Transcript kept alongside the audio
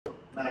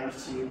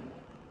magnitude.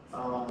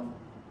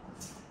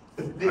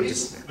 The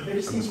biggest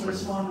things for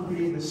this one would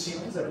be the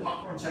ceilings, that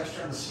popcorn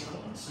texture on the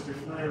ceiling. So if you're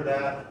familiar with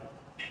that,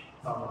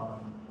 a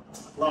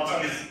lot of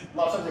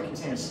times they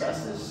contain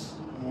asbestos,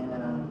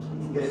 and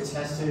you can get it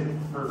tested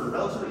for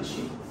relatively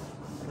cheap.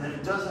 And then if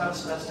it does have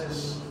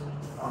asbestos,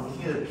 you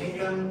can either paint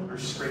them or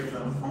scrape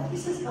them. I think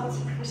this is built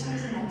for some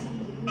reason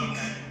 1980.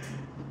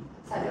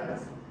 Yeah.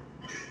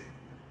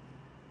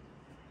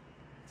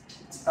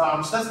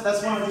 So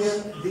that's one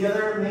idea. The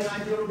other main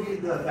idea would be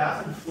the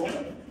bathroom floor.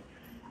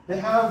 They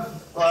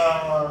have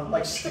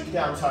like stick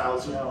down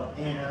tiles, you know,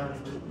 and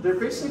they're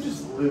basically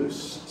just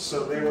loose.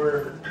 So they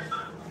were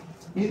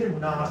either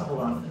not. Hold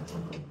on.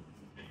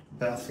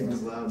 Bathroom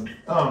is loud.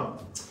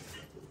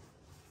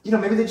 You know,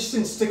 maybe they just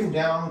didn't stick them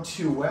down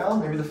too well.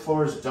 Maybe the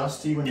floor is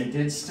dusty when they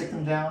did stick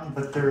them down,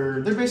 but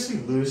they're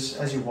basically loose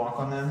as you walk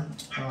on them.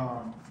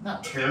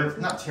 Not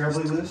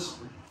terribly loose,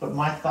 but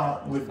my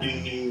thought would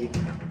be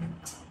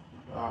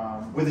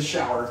with a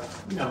shower.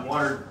 You know,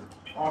 water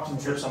often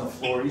drips on the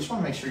floor. You just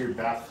want to make sure your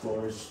bath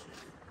floor is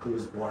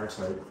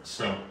watertight.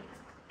 So,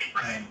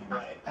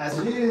 as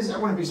it is, I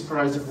wouldn't be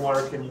surprised if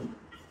water can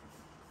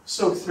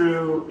soak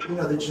through, you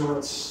know, the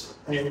joints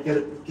and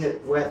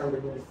get wet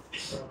underneath.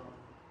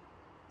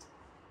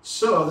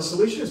 So the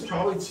solution is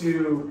probably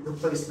to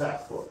replace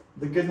that floor.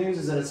 The good news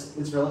is that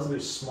it's a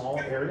relatively small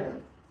area.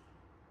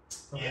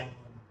 Yeah,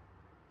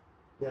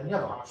 and you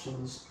have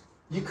options.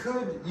 You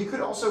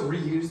could also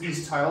reuse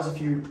these tiles if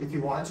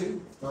you wanted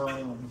to.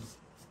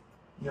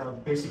 You know,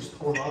 basically just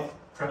pull them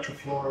up, prep the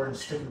floor, and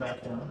stick them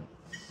back down.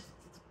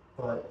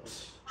 But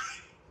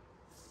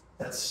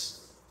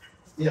that's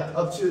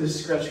up to the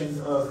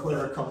discretion of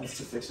whoever comes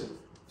to fix it.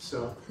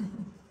 So.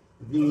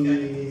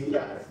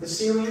 The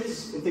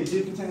ceilings, if they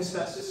do contain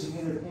asbestos, you can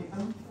either paint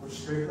them or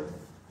scrape them.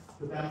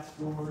 The bath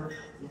floor,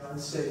 you know, I'd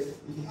say if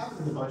you have it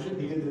in the budget,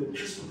 you can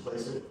just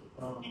replace it.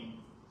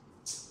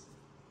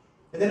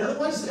 And then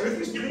otherwise,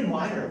 everything's pretty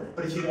minor.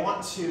 But if you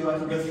want to, I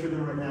can go through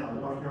them right now. You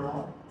want to hear them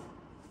all?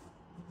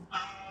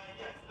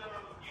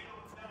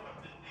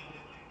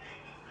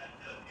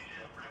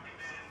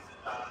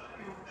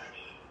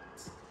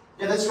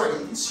 Yeah, that's right.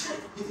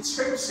 You can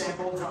scrape a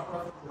sample, drop it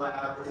off at the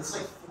lab. It's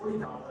like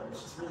 $40.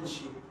 It's really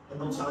cheap,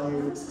 and they'll tell you.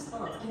 When was this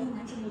built? I think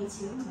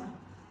 1982. No?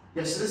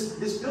 Yeah, so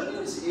this building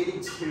is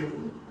 82,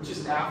 which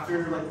is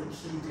after like the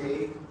key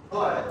date,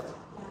 but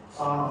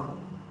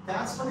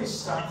that's when they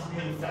stopped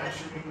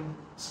manufacturing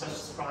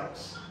specialist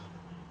products.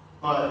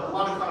 But a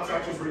lot of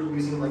contractors were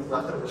using like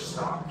leftover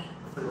stock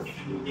for a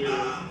few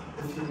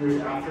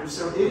years after.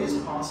 So it is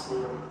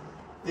possible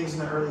things in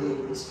the early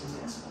 80s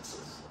contain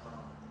asbestos.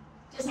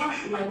 It's not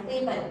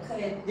likely, but it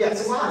could. Yeah,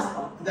 it's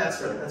possible.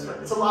 That's right.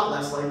 It's a lot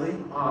less likely.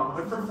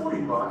 But for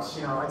 $40,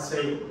 you know, I'd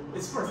say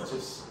it's worth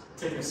just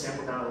taking a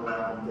sample down to the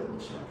lab and getting it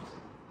checked.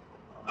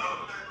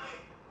 Oh, certainly.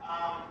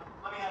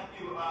 Let me ask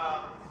you. I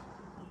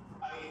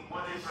mean,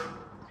 what is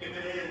if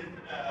it is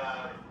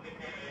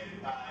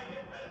contaminated by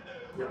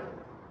asbestos? Yeah.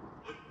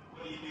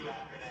 What do you do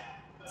after that?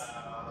 What's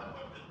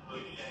the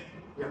solution?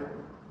 Yeah.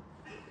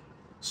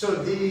 So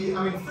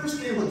first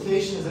the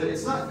implication is that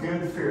it's not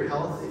good for your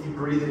health if you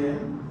breathe it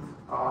in.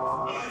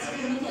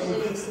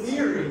 In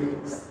theory,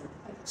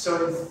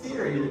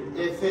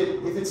 if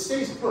it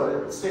stays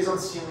put, it stays on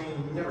the ceiling,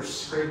 you never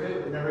scrape it,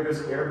 it never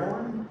goes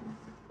airborne,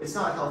 it's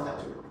not a health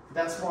hazard.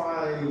 That's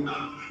why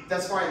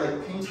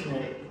like painting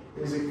it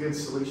is a good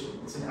solution.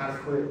 It's an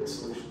adequate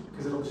solution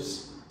because it'll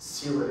just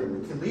seal it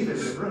in. You can leave it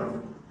in the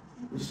room,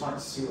 you just want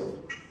it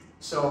sealed.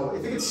 So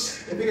if it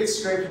gets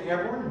scraped and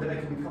airborne, then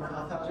it can become a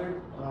health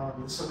hazard.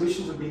 The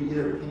solutions would be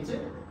either paint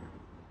it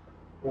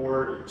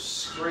or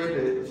scrape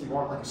it if you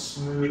want like a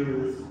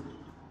smooth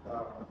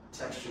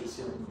texture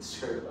ceiling. You can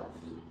scrape it off.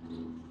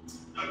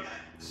 Okay.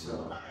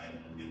 So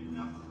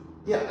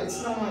yeah,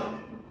 it's not.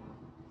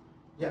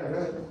 Yeah, go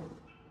ahead.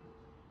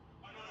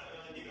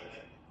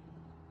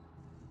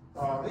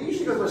 It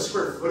usually goes by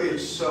square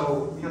footage.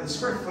 So you know the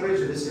square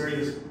footage of this area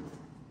is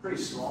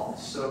pretty small.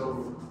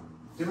 So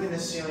doing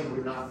this ceiling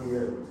would not be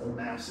a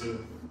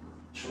massive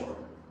chore.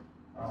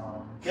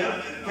 If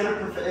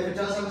it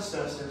does have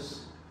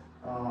asbestos,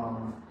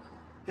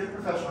 get a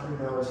professional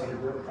who knows how to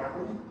do it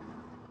properly.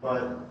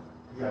 But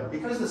yeah,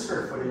 because of the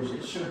square footage,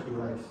 it shouldn't be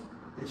a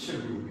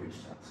huge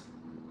task.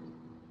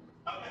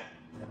 Okay.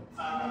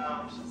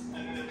 Yeah.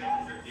 And the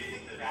bathroom, do you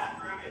think the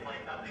bathroom is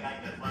like something I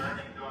could learn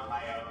and do on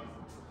my own?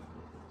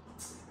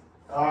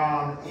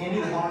 Andy,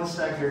 the home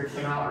inspector,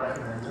 cannot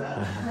recommend that.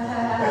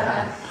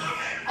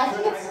 I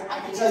think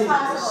it's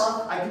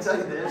possible. I can tell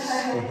you this.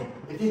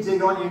 If you did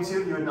go on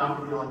YouTube, you would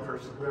not be the only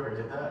person who ever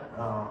did that.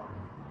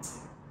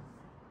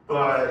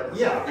 But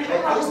yeah,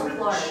 I just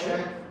want to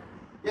check.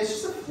 Yeah, it's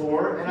just the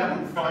floor, and I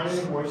didn't find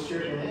any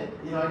moisture in it.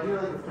 You know, I do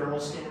like a thermal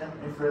scan,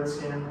 infrared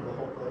scan of the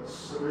whole place.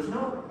 So I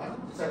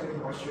didn't detect any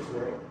moisture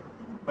today.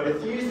 But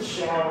if you use the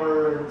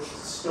shower,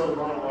 still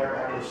run water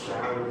out of the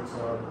shower into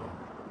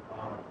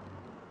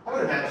I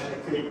would imagine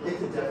it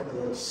could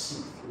definitely like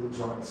seep through the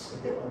joints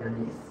and get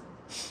underneath.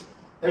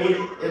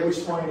 At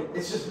which point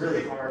it's just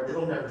really hard.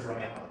 It'll never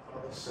dry out.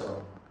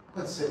 So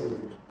let's say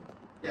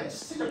Yeah,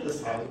 just take up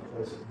this high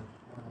closer.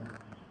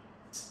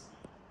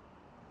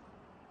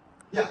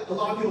 Yeah, a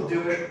lot of people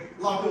do it.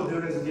 A lot of people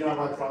do it as a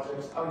DIY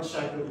project. I would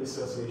check with the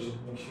association,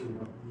 make sure you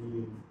don't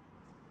need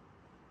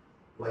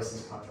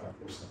licensed contract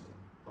or something.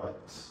 But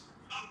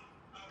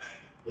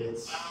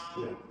it's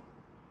yeah.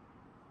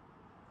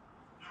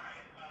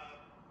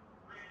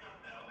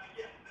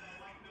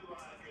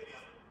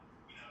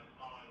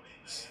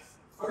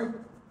 Okay.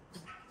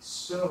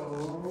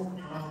 So,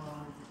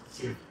 let's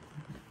see.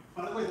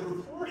 By the way,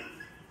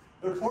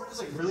 the report is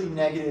like really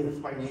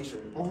negative by nature.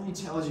 It only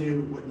tells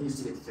you what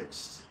needs to get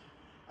fixed.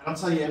 I don't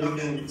tell you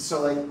everything.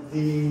 So, like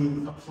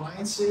the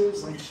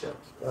appliances, let me check.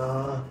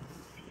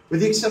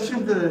 With the exception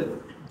of the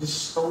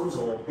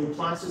disposal, the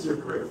appliances are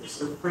great.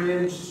 So the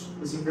fridge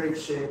is in great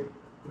shape.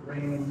 The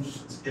range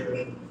is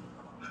good.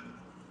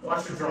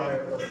 Washer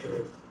dryer is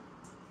good.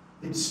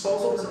 The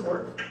disposal doesn't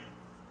work.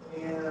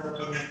 And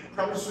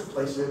probably just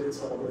replace it.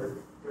 It's older.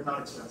 They're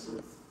not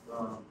expensive.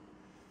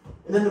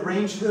 And then the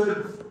range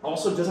hood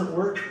also doesn't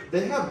work.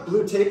 They have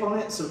blue tape on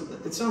it, so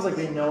it sounds like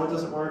they know it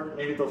doesn't work.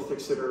 Maybe they'll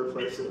fix it or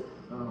replace it.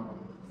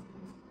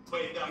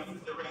 Wait,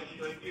 the range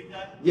hood you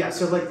said? Yeah,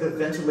 so like the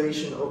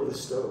ventilation over the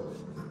stove.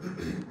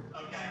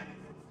 Okay.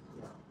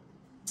 Yeah.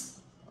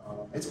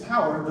 It's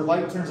power. The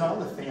light turns on,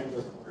 the fan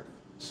doesn't work.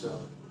 So.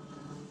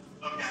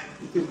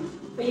 Okay.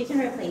 But you can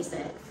replace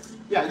it.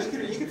 Yeah,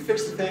 you could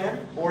fix the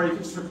fan, or you can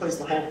just replace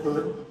the whole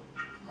hood.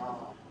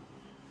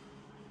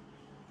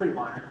 Pretty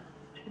minor.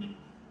 Okay.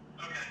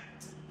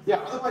 Yeah.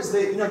 Otherwise,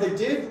 they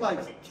did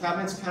like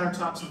cabinets,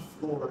 countertops, and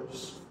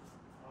floors,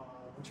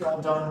 which are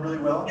all done really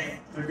well.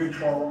 They're good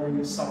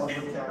quality, solid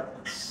wood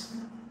cabinets.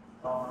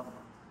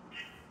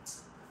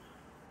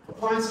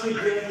 Appliances are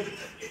good.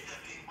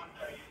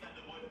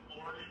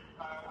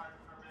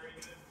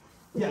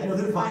 Yeah,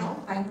 they're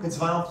vinyl. It's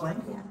vinyl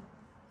plank. Yeah.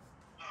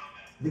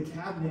 The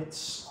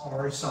cabinets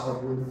are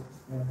solid wood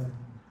and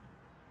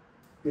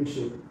good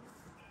shape.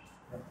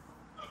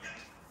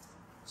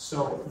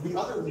 So the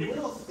other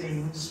little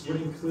things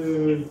would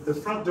include the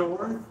front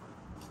door.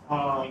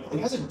 It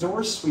has a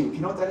door sweep. You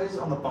know what that is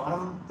on the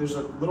bottom? There's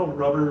a little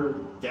rubber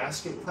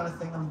gasket kind of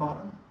thing on the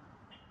bottom.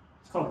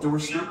 It's called door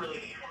sweep.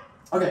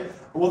 Okay,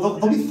 well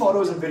there'll be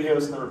photos and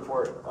videos in the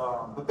report.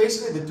 But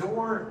basically the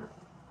door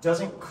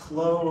doesn't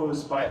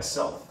close by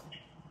itself.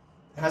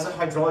 It has a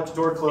hydraulic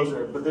door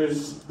closer, but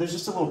there's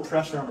just a little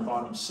pressure on the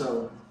bottom.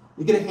 So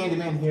you get a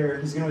handyman here.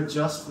 He's going to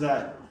adjust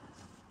that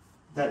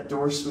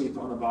door sweep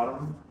on the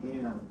bottom,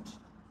 and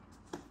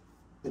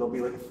it'll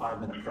be like a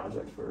 5-minute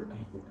project for a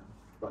handyman.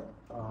 But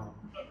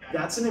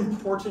that's an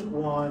important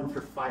one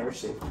for fire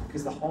safety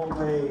because the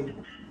hallway,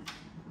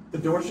 the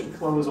door should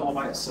close all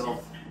by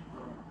itself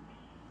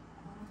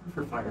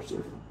for fire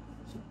safety.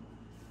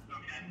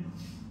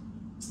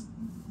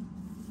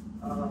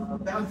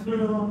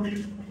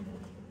 Bathroom.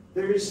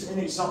 There's an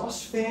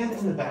exhaust fan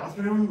in the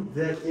bathroom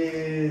that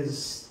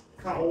is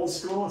kind of old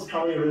school. It's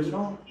probably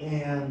original,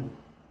 and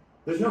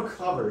there's no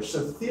cover.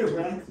 So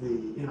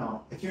theoretically,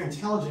 if you're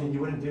intelligent, you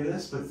wouldn't do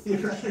this. But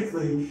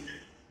theoretically,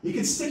 you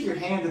could stick your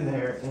hand in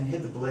there and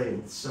hit the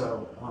blade.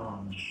 So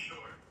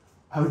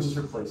I would just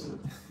replace it.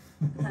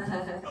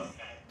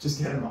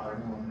 Just get a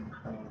modern one.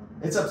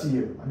 It's up to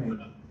you. I mean,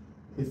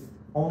 if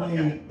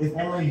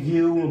only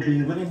you will be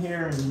living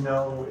here and you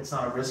know it's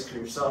not a risk for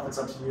yourself. It's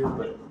up to you,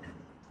 but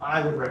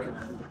I would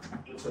recommend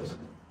it.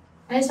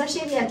 And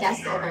especially if you have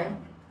guests over.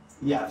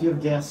 Yeah, if you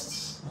have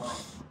guests,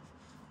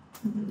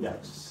 yeah.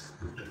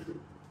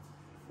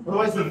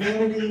 Otherwise, the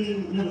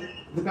vanity,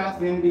 the bath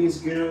vanity is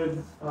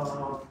good.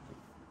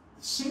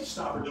 Sink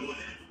stopper,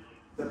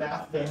 the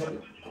bath vanity,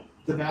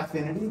 the bath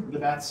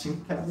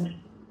sink cabinet.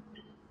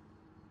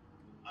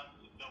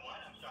 The what?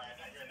 I'm sorry, I'm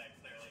not hearing that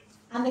clearly.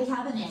 And the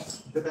cabinet.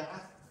 The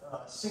bath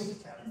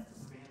sink cabinet,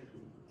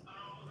 vanity.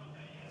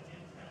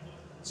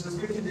 So it's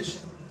good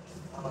condition.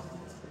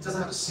 It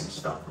doesn't have a sink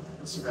stopper.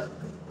 Let's see that.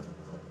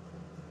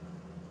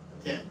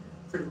 Yeah,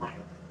 pretty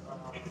minor.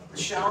 The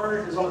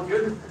shower is all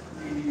good.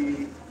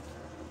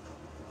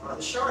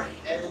 The shower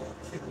head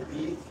can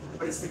leak,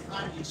 but it's the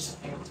kind you just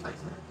hand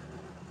tighten.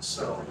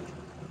 So,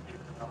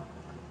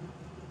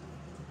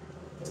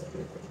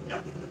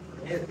 yeah,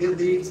 it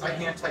leaks. I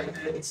hand tighten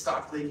it. It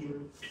stopped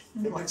leaking.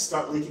 It might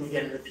start leaking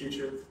again in the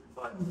future,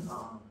 but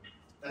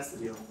that's the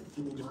deal. If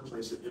you need to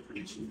replace it, they're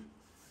pretty cheap.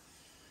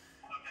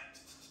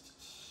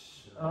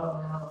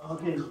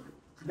 Okay,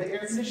 the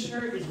air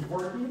conditioner is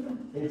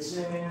working. It's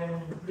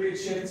in pretty good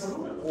shape. It's a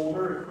little bit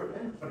older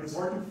equipment, but it's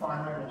working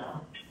fine right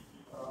now.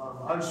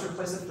 I'll just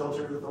replace the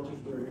filter. The filter's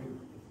dirty.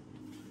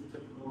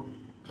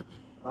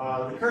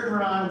 The curtain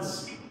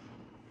rods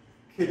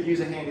could use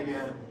a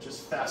handyman.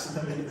 Just fasten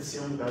them into the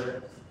ceiling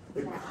better.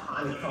 They're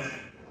kind of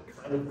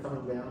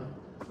coming down.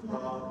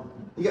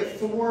 You got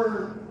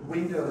 4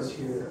 windows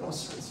here. Oh,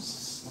 sorry, is this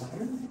a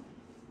slider?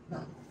 No.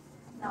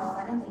 No,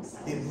 I don't think so.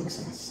 It looks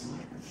like a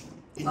slider.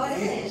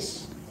 It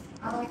is.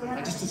 Oh, yeah.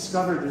 I just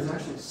discovered there's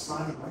actually a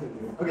sliding window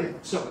here. Okay,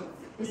 so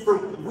for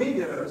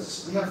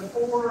windows, we have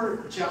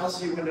 4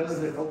 jalousie windows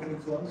that open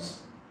and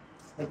close,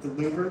 like the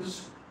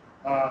louvers.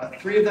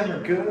 3 of them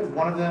are good.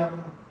 1 of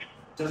them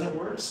doesn't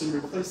work, so you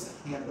replace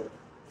the handle.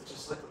 It's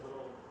just like a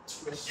little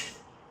twist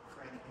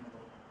crank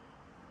handle.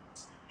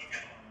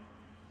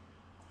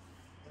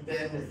 And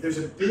then there's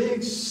a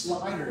big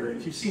slider.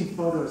 If you've seen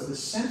photos, the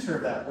center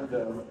of that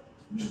window,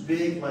 there's a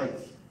big, like,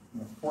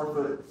 4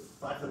 foot,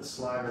 5 foot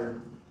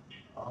slider.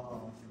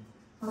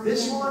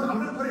 This one,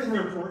 I'm going to put it in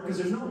the report because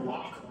there's no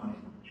lock on it.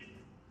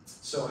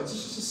 So it's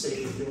just a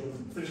safety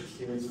thing. If there's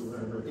kids or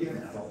whatever, even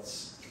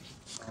adults.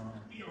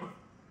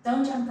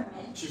 Don't jump from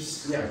it.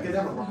 Just, yeah, you could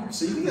have a lock.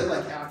 So you can get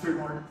like not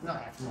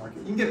aftermarket,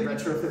 you can get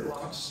retrofit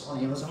locks on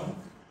Amazon.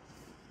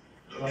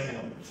 Like,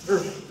 or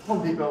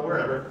Home Depot,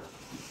 wherever.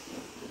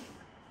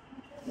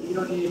 You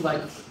don't need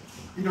like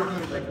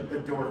a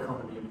door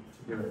company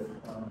to do it.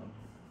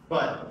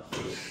 But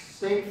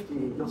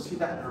safety, you'll see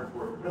that in the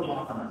report. No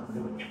lock on that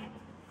window.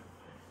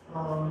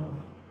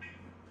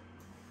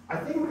 I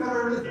think we got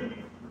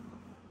everything.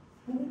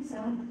 I think so.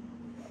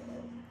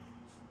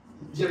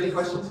 Do you have any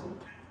questions?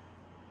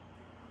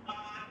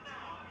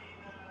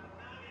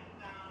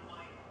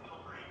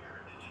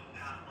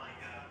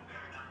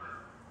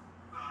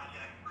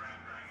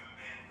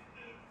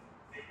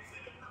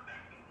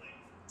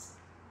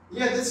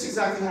 Yeah, that's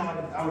exactly how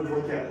I would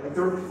look at it. Like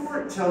the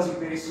report tells you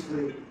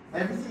basically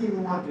everything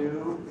you want to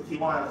do if you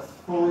want it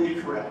fully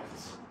correct.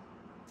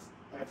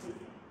 Like,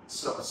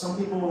 so some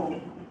people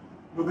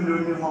move into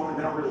a new home and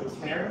they don't really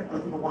care.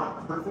 Other people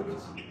want it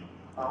perfect.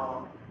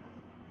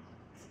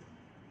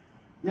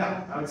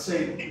 Yeah, I would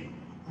say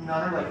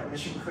none are like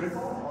mission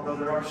critical, although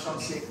there are some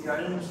safety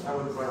items I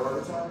would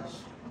prioritize.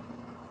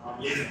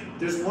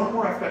 There's one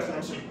more I forgot to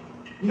mention.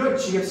 You know what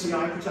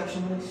GFCI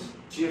protection is?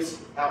 GFC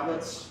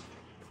outlets?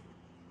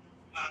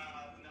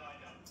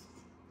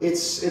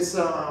 It's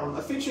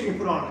a feature you can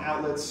put on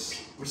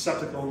outlets,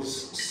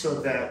 receptacles, so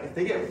that if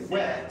they get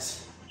wet,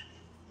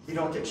 you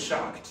don't get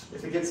shocked.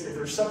 If the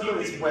receptacle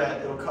is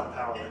wet, it'll cut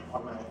power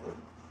automatically.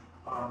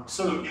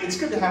 So it's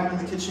good to have them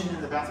in the kitchen and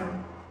in the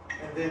bathroom,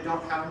 and they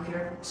don't have them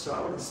here, so I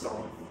would install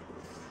them.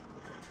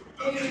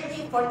 They're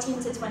usually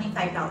 $14 to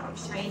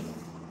 $25, right?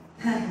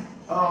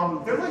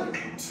 They're like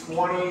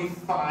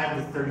 25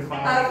 to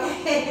 35.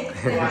 Okay,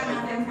 they're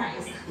not in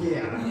price.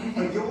 Yeah,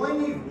 but you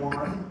only need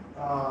one.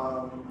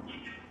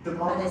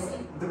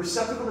 The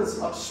receptacle that's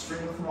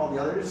upstream from all the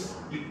others,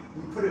 you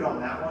put it on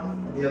that one,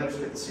 and the others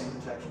get the same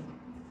protection.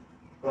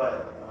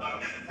 But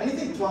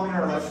anything plumbing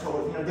or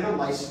electrical, get a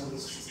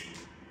licensed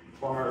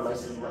plumber or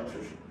licensed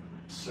electrician.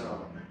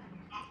 So,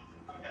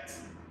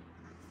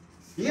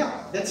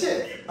 yeah, that's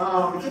it.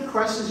 If you have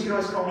questions, you can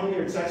always call me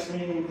or text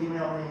me,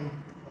 email me.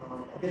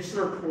 I'll get you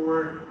the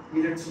report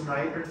either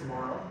tonight or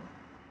tomorrow.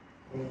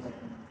 And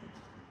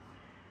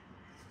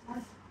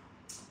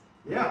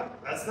yeah,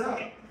 that's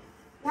that.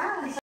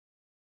 Yeah.